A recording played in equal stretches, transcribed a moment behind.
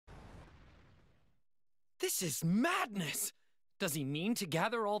This is madness! Does he mean to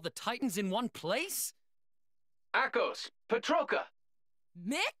gather all the Titans in one place? Akos, Petroka!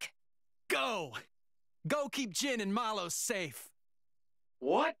 Mick? Go! Go keep Jin and Malos safe.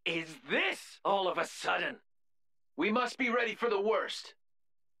 What is this all of a sudden? We must be ready for the worst.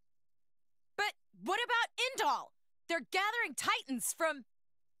 But what about Indal? They're gathering Titans from...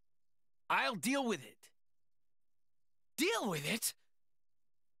 I'll deal with it. Deal with it?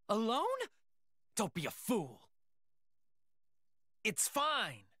 Alone? Don't be a fool. It's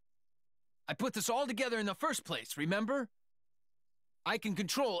fine. I put this all together in the first place, remember? I can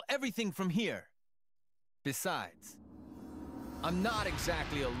control everything from here. Besides, I'm not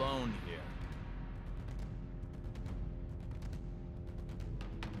exactly alone here.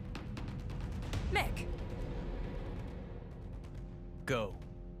 Mick. Go,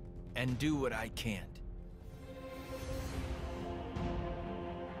 and do what I can't.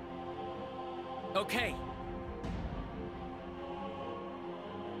 Okay.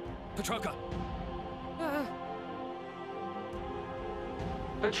 Petroka.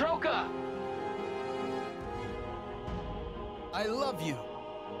 Petroka! I love you.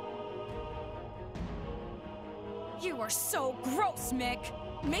 You are so gross, Mick.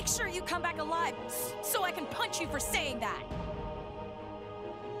 Make sure you come back alive so I can punch you for saying that.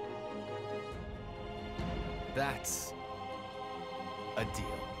 That's a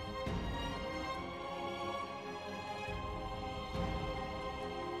deal.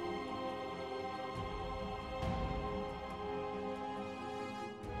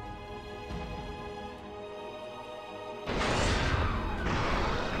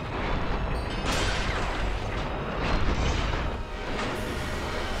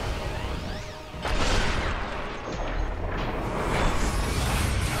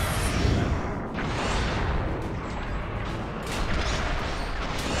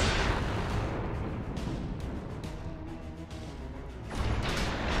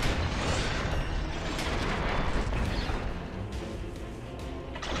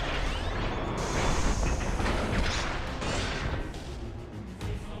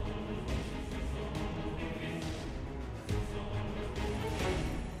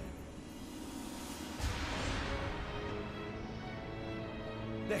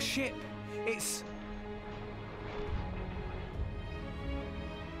 The ship, it's...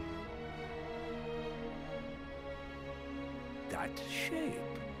 That shape.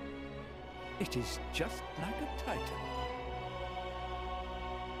 It is just like a Titan.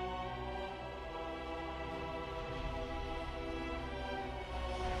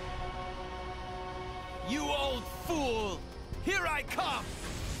 You old fool! Here I come!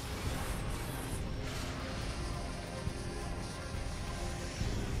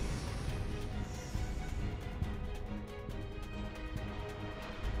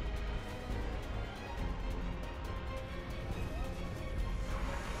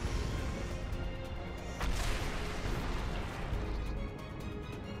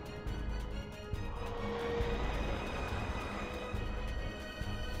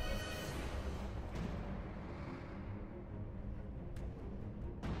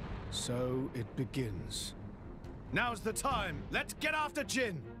 So it begins. Now's the time! Let's get after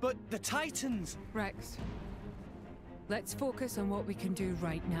Jin! But the Titans... Rex, let's focus on what we can do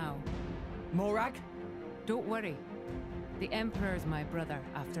right now. Morag? Don't worry. The Emperor's my brother,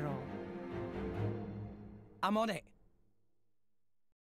 after all. I'm on it.